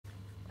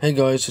Hey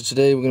guys, so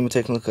today we're going to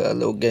be taking a look at a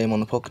little game on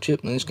the Pocket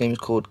Chip, and this game is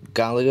called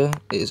Galaga.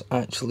 It is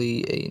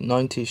actually a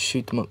 90s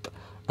shoot 'em up,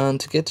 and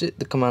to get it,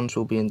 the commands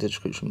will be in the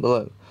description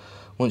below.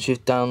 Once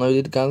you've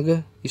downloaded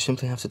Galaga, you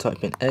simply have to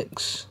type in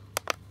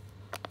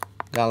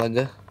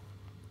xgalaga,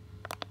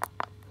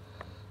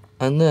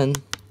 and then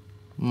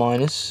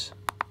minus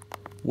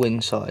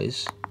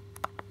winsize,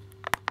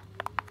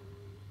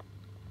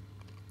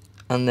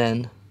 and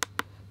then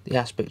the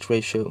aspect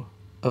ratio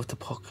of the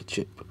Pocket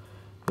Chip,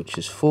 which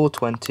is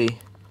 420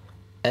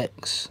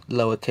 x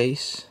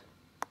lowercase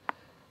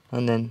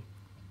and then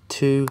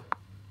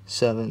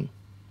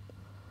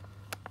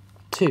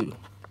 272,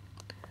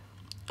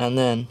 and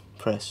then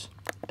press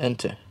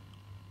enter.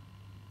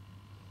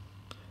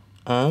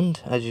 And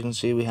as you can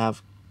see, we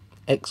have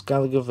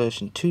xgalaga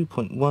version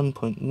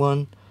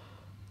 2.1.1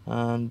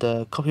 and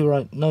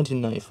copyright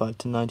 1995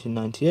 to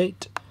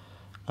 1998.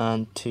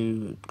 And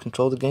to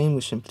control the game,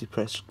 we simply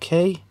press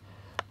K,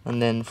 and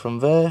then from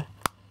there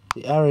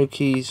the arrow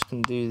keys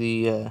can do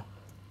the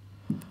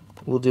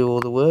will do all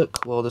the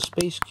work, while the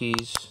space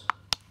keys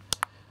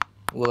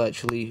will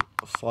actually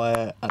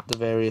fire at the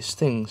various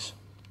things.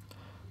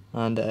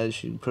 And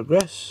as you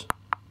progress,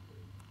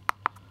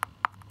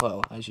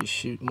 well, as you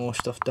shoot more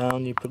stuff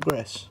down, you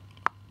progress.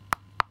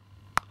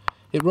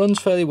 It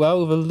runs fairly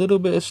well with a little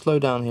bit of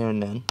slowdown here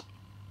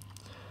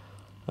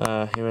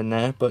and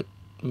there, but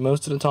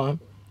most of the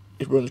time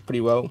it runs pretty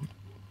well.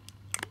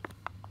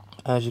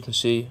 As you can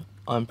see,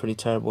 I'm pretty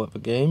terrible at the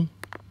game,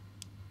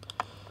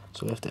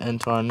 so we have to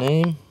enter our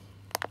name,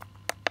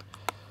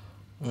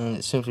 and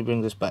it simply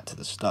brings us back to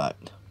the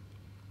start,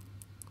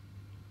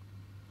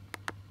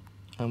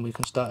 and we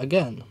can start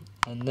again,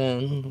 and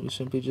then we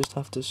simply just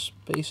have to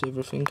space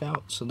everything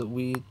out so that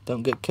we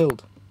don't get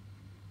killed.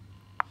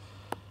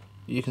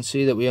 You can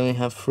see that we only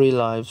have 3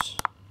 lives,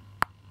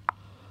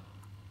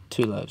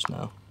 2 lives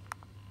now.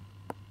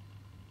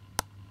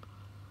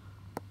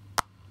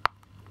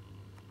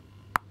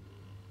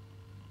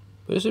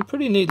 But it's a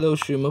pretty neat little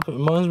shoot 'em up. It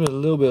reminds me a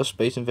little bit of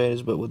Space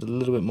Invaders, but with a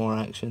little bit more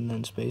action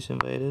than Space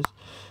Invaders,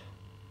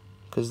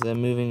 because they're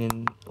moving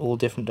in all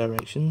different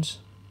directions.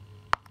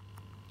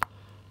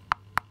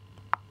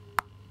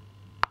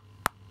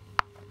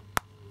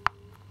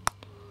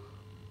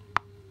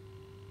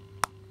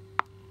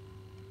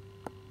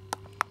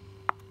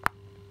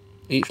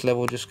 Each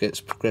level just gets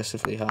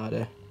progressively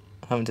harder,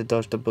 having to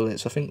dodge the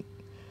bullets. I think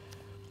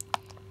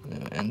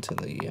enter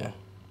the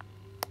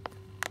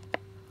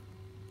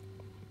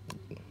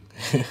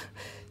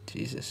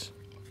Jesus.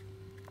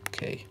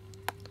 Okay.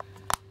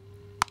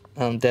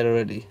 I'm dead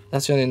already.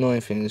 That's the only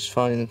annoying thing, is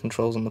finding the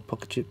controls on the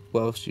Pocket Chip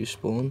whilst you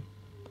spawn.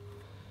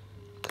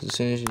 Because as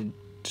soon as you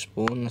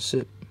spawn, that's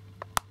it.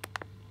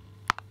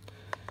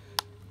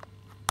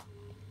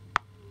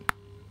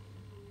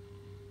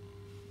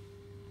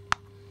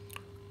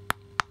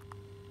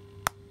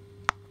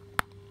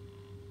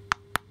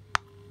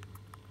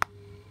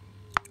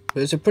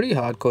 But it's a pretty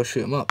hardcore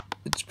shoot 'em up.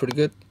 It's pretty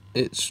good.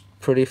 It's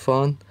pretty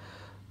fun.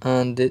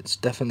 And it's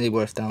definitely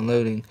worth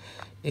downloading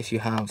if you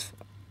have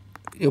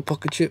your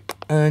Pocket Chip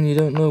and you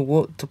don't know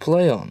what to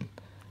play on.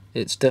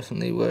 It's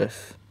definitely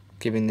worth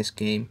giving this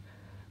game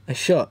a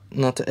shot.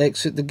 Now, to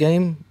exit the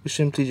game, we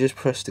simply just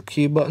press the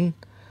Q button,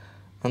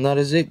 and that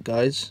is it,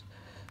 guys.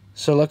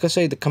 So like I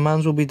say, the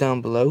commands will be down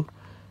below.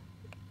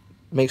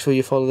 Make sure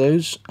you follow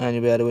those and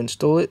you'll be able to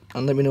install it,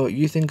 and let me know what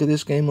you think of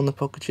this game on the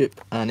Pocket Chip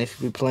and if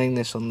you'll be playing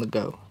this on the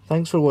go.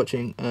 Thanks for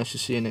watching, and I shall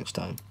see you next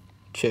time.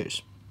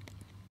 Cheers.